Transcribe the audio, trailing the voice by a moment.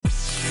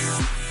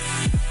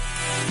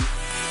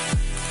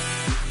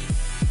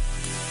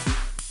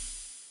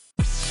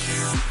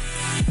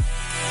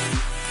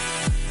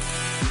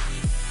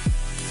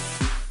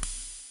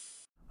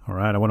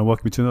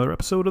welcome you to another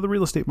episode of the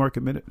Real Estate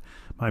Market Minute.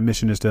 My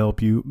mission is to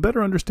help you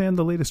better understand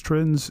the latest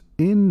trends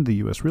in the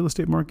U.S. real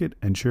estate market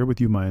and share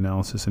with you my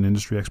analysis and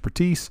industry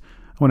expertise.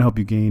 I want to help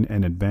you gain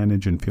an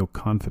advantage and feel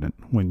confident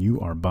when you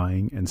are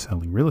buying and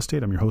selling real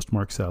estate. I'm your host,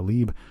 Mark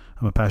Salib.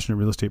 I'm a passionate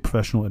real estate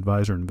professional,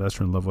 advisor,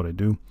 investor, and love what I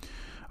do.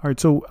 All right,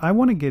 so I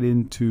want to get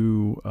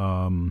into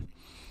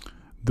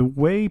the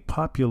way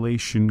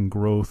population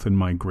growth and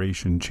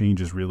migration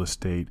changes real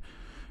estate.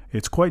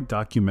 It's quite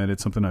documented,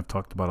 something I've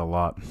talked about a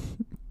lot.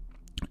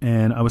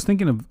 And I was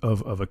thinking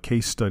of a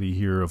case study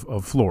here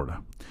of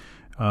Florida.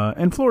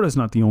 And Florida is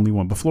not the only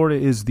one, but Florida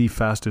is the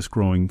fastest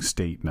growing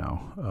state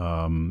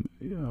now.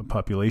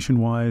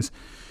 Population-wise,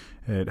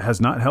 it has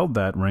not held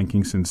that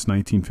ranking since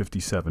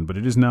 1957, but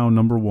it is now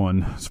number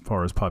one as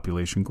far as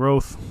population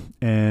growth.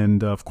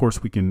 And of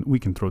course, we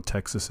can throw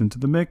Texas into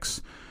the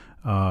mix.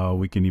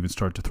 We can even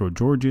start to throw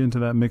Georgia into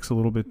that mix a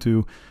little bit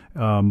too.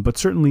 But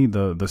certainly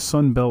the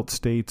Sun Belt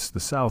states, the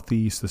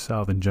Southeast, the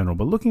South in general.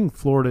 But looking at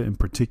Florida in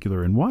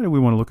particular, and why do we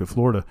want to look at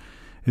Florida,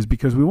 is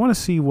because we want to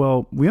see,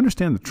 well, we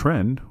understand the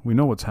trend. We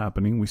know what's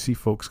happening. We see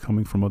folks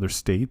coming from other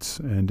states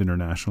and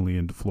internationally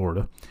into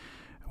Florida.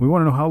 We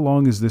want to know, how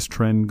long is this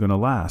trend going to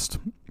last?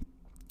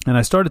 And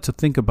I started to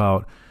think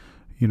about,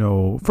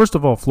 first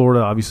of all,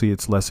 Florida, obviously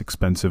it's less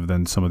expensive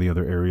than some of the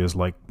other areas,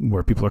 like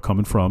where people are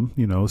coming from,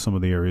 some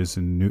of the areas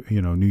in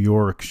New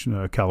York,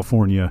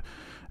 California,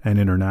 and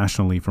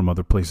internationally from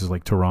other places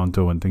like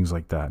Toronto and things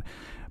like that.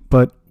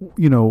 But,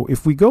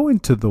 if we go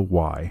into the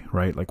why,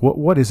 right, like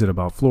what is it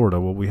about Florida?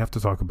 Well, we have to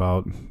talk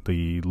about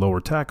the lower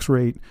tax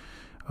rate.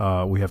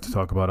 We have to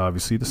talk about,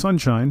 obviously, the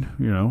sunshine,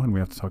 and we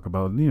have to talk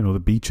about,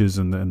 the beaches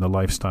and the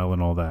lifestyle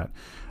and all that.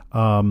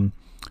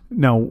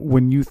 Now,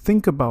 when you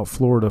think about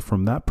Florida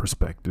from that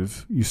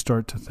perspective, you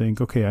start to think,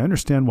 okay, I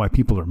understand why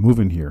people are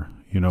moving here.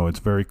 It's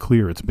very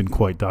clear. It's been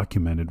quite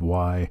documented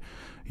why,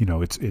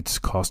 it's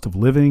cost of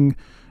living,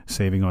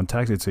 saving on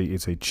tax.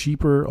 It's a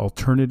cheaper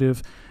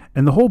alternative.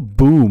 And the whole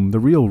boom, the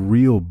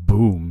real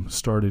boom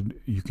started,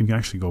 you can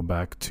actually go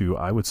back to,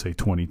 I would say,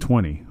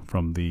 2020,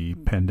 from the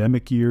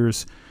pandemic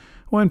years,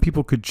 when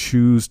people could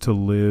choose to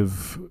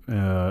live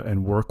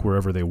and work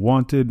wherever they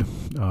wanted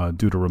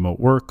due to remote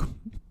work.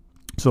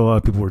 So a lot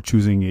of people were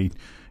choosing a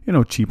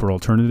cheaper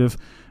alternative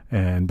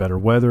and better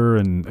weather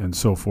and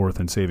so forth,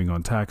 and saving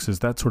on taxes.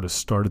 That sort of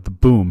started the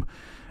boom.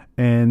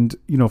 And,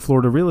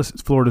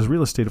 Florida's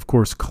real estate, of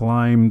course,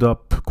 climbed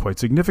up quite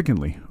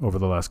significantly over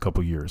the last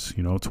couple of years.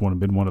 It's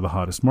been one of the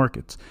hottest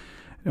markets.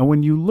 And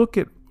when you look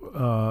at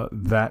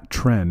that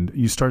trend,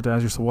 you start to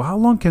ask yourself, well, how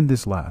long can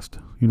this last?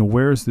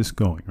 Where is this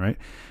going, right?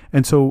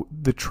 And so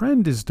the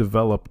trend is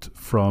developed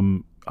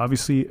from,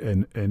 obviously,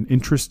 an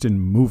interest in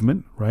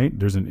movement, right?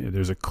 There's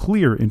a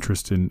clear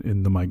interest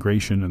in the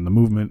migration and the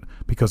movement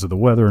because of the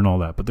weather and all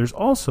that. But there's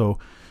also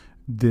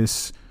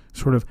this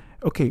sort of,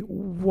 okay,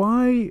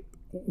 why...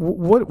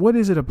 What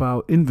is it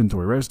about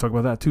inventory, right? Let's talk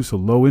about that too. So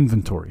low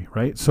inventory,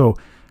 right? So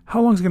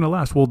how long is it going to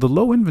last? Well, the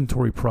low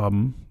inventory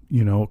problem,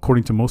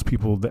 according to most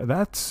people,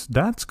 that's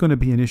going to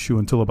be an issue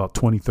until about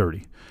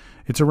 2030.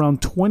 It's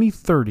around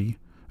 2030,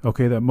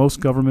 okay, that most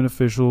government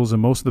officials and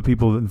most of the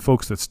people and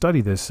folks that study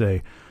this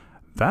say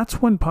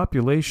that's when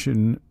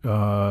population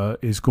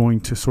is going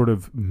to sort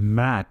of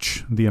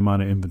match the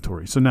amount of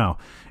inventory. So now,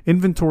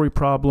 inventory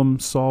problem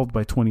solved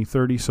by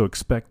 2030, so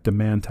expect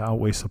demand to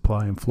outweigh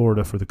supply in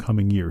Florida for the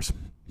coming years.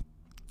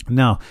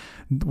 Now,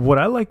 what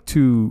I like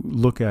to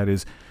look at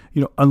is,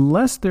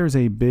 unless there's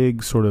a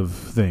big sort of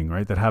thing,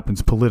 right, that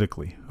happens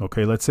politically,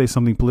 okay, let's say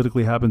something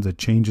politically happens that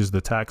changes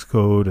the tax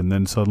code and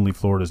then suddenly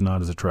Florida is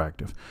not as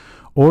attractive.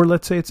 Or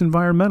let's say it's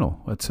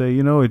environmental. Let's say,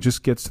 it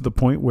just gets to the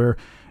point where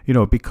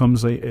it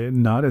becomes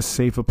not as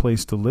safe a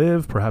place to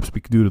live, perhaps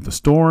due to the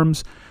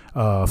storms,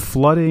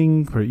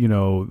 flooding,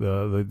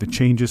 the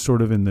changes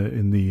sort of in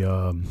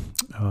the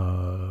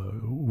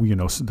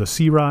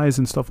sea rise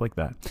and stuff like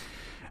that.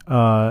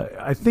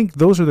 I think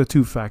those are the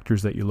two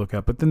factors that you look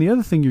at. But then the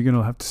other thing you're going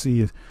to have to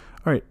see is,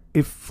 all right,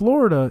 if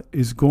Florida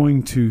is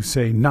going to,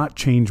 say, not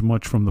change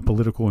much from the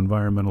political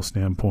environmental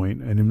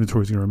standpoint and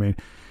inventory is going to remain,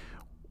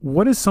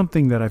 what is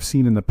something that I've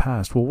seen in the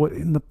past? Well,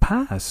 in the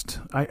past,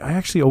 I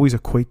actually always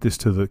equate this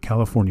to the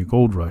California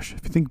gold rush.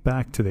 If you think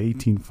back to the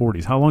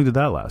 1840s, how long did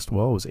that last?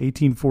 Well, it was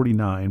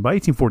 1849, by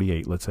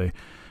 1848, let's say.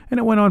 And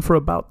it went on for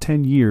about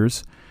 10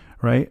 years,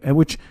 right? And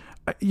which,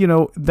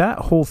 that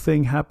whole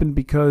thing happened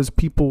because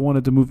people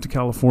wanted to move to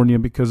California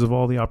because of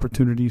all the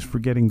opportunities for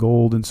getting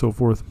gold and so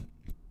forth.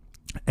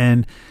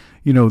 And,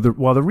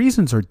 while the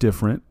reasons are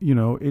different,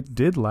 it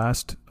did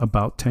last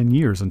about 10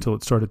 years until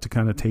it started to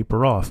kind of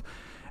taper off.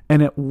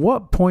 And at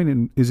what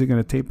point is it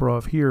going to taper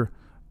off here?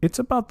 It's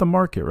about the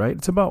market, right?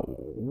 It's about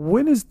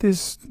when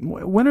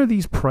are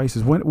these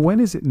prices, when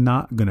is it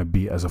not going to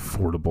be as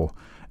affordable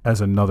as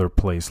another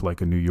place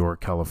like a New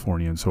York,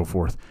 California, and so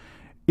forth?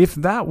 If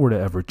that were to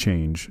ever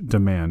change,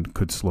 demand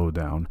could slow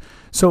down.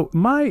 So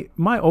my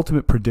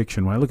ultimate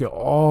prediction, when I look at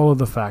all of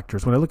the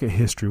factors, when I look at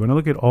history, when I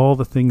look at all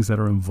the things that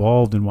are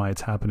involved in why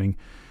it's happening,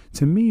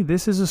 to me,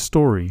 this is a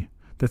story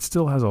that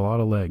still has a lot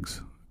of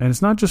legs. And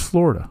it's not just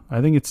Florida.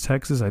 I think it's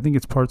Texas. I think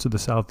it's parts of the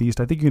Southeast.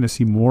 I think you're going to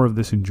see more of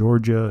this in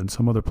Georgia and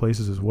some other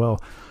places as well.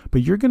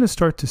 But you're going to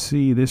start to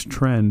see this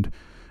trend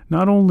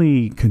not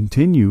only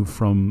continue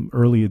from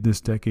early this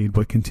decade,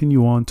 but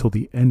continue on till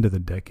the end of the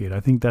decade. I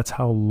think that's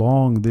how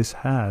long this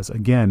has,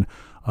 again,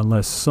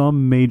 unless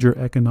some major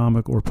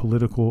economic or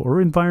political or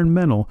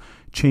environmental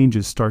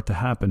changes start to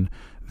happen.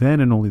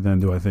 Then and only then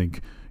do I think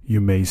you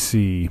may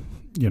see,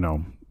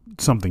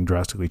 something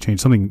drastically change,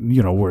 something,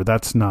 where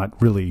that's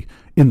not really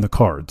in the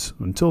cards.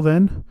 Until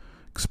then,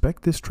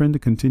 expect this trend to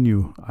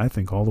continue, I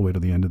think, all the way to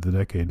the end of the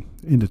decade,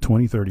 into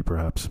 2030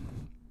 perhaps.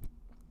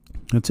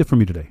 That's it for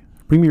me today.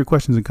 Bring me your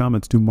questions and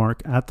comments to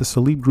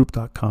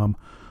mark@thesalibgroup.com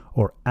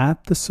or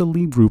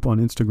 @thesalibgroup on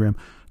Instagram.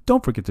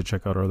 Don't forget to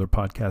check out our other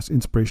podcast,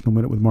 Inspirational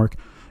Minute with Mark.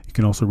 You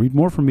can also read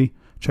more from me.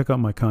 Check out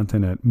my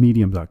content at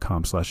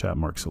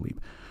medium.com/@marksalib.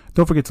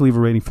 Don't forget to leave a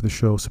rating for the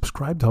show,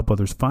 subscribe to help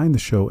others find the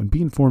show, and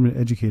be informed and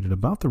educated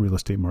about the real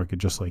estate market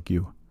just like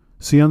you.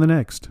 See you on the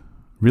next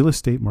Real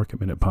Estate Market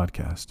Minute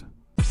podcast.